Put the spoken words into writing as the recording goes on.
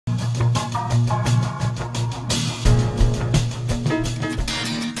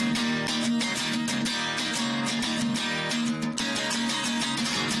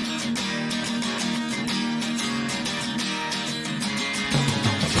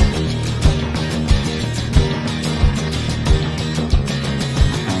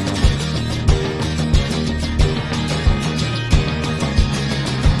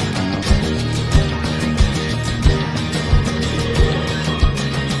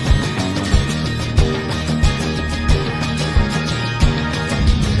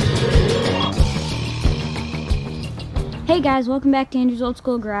Hey guys, welcome back to Andrew's Old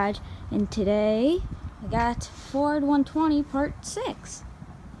School Garage, and today I got Ford 120 Part 6.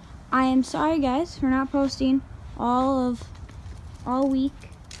 I am sorry guys for not posting all week.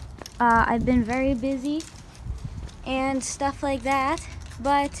 I've been very busy and stuff like that,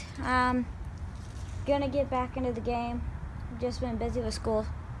 but gonna get back into the game. I've just been busy with school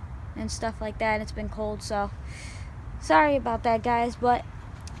and stuff like that. It's been cold, so sorry about that guys, but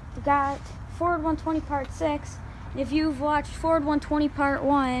we got Ford 120 Part 6. If you've watched Ford 120 Part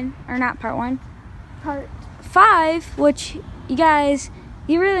 1, or not Part 1, Part 5, which you guys,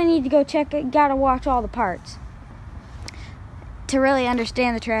 you really need to go check it. You gotta watch all the parts to really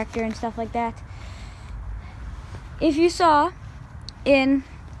understand the tractor and stuff like that. If you saw in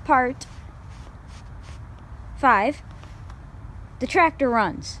Part 5, the tractor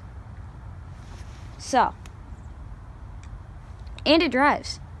runs. So, and it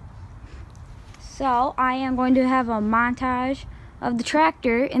drives. So I am going to have a montage of the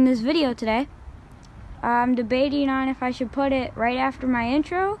tractor in this video today. I'm debating on if I should put it right after my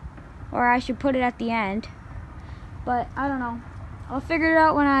intro or I should put it at the end. But I don't know. I'll figure it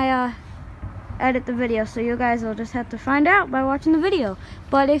out when I edit the video, so you guys will just have to find out by watching the video.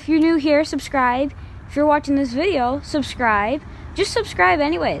 But if you're new here, subscribe. If you're watching this video, subscribe. Just subscribe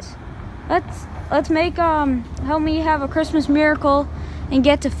anyways. Let's make help me have a Christmas miracle and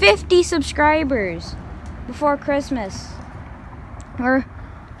get to 50 subscribers before Christmas. Or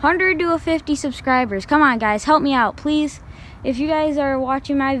 100 to 50 subscribers. Come on guys, help me out, please. If you guys are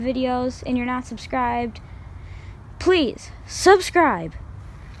watching my videos and you're not subscribed, please subscribe.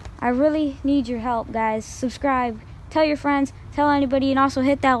 I really need your help, guys. Subscribe, tell your friends, tell anybody, and also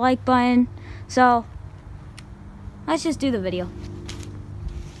hit that like button. So, let's just do the video.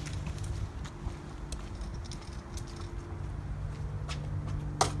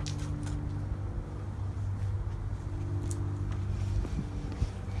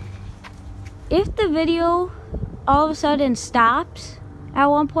 If the video all of a sudden stops at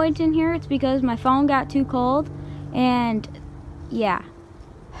one point in here, it's because my phone got too cold, and yeah.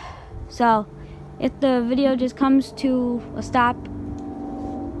 So if the video just comes to a stop,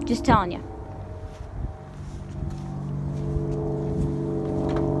 just telling you.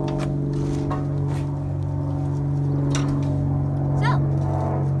 So,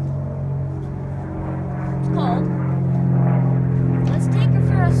 it's cold. Let's take her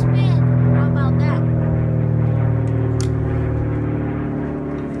for a spin. How about that?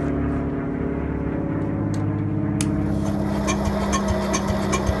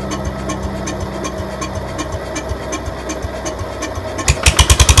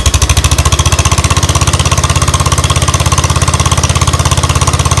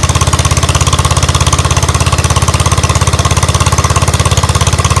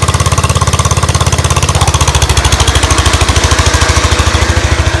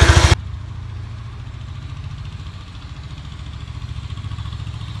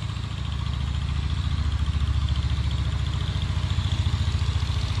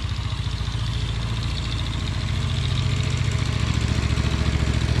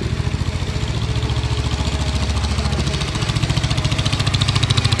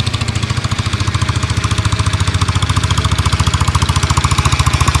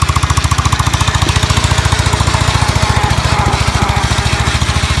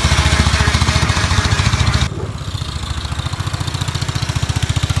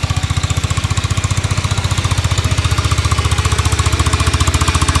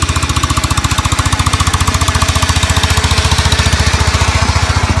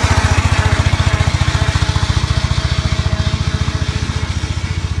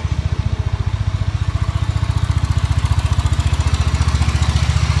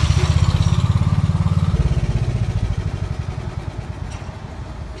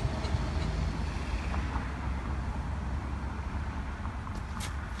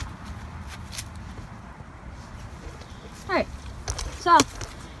 Alright, so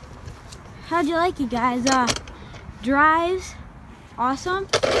how'd you like it, guys? Drives awesome.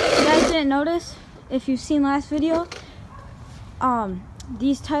 You guys didn't notice, if you've seen last video,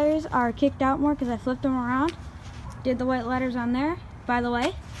 these tires are kicked out more because I flipped them around. Did the white letters on there, by the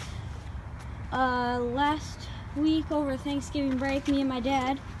way. Last week over Thanksgiving break, me and my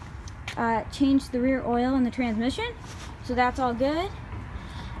dad changed the rear oil in the transmission, so that's all good.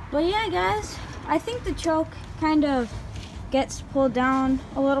 But yeah guys, I think the choke kind of gets pulled down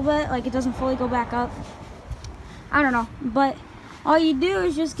a little bit, like it doesn't fully go back up. I don't know, but all you do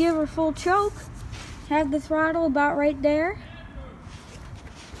is just give her full choke, have the throttle about right there.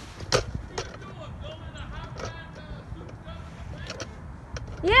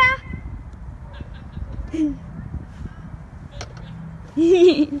 Yeah.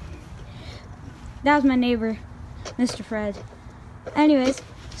 That was my neighbor, Mr. Fred. Anyways,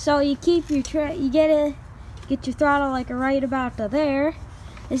 so you keep your get your throttle like right about to there.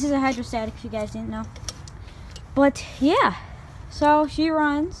 This is a hydrostatic, if you guys didn't know. But yeah, so she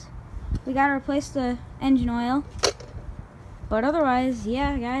runs. We gotta replace the engine oil. But otherwise,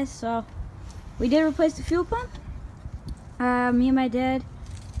 yeah, guys. So we did replace the fuel pump. Me and my dad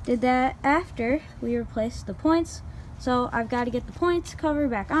did that after we replaced the points. So I've got to get the points cover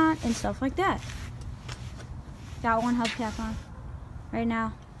back on and stuff like that. Got one hubcap on right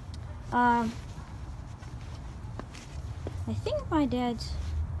now. I think my dad's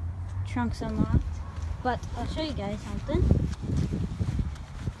trunk's unlocked, but I'll show you guys something.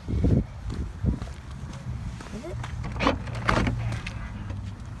 Is it?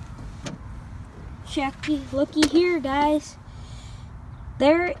 Checky, looky here, guys.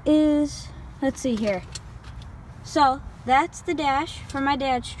 There is, let's see here. So that's the dash for my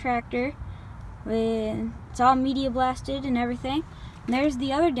dad's tractor. It's all media blasted and everything. And there's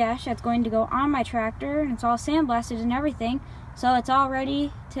the other dash that's going to go on my tractor, and it's all sandblasted and everything. So it's all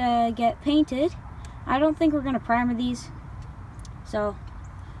ready to get painted. I don't think we're going to primer these. So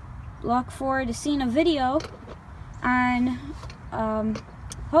look forward to seeing a video on,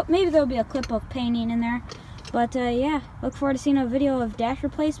 hope maybe there'll be a clip of painting in there. But yeah, look forward to seeing a video of dash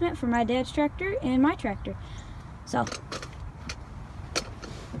replacement for my dad's tractor and my tractor. So,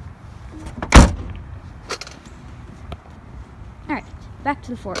 alright, back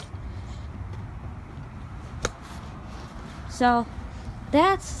to the Ford. So,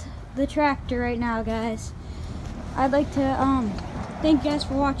 that's the tractor right now, guys. I'd like to thank you guys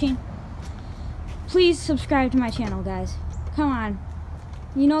for watching. Please subscribe to my channel, guys. Come on.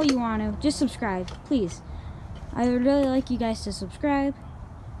 You know you want to. Just subscribe, please. I would really like you guys to subscribe.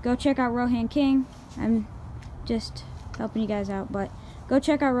 Go check out Rohan King. I'm just helping you guys out, but go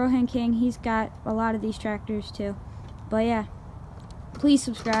check out Rohan King. He's got a lot of these tractors too. But yeah, please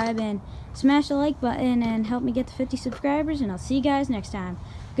subscribe and smash the like button and help me get to 50 subscribers, and I'll see you guys next time.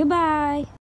 Goodbye.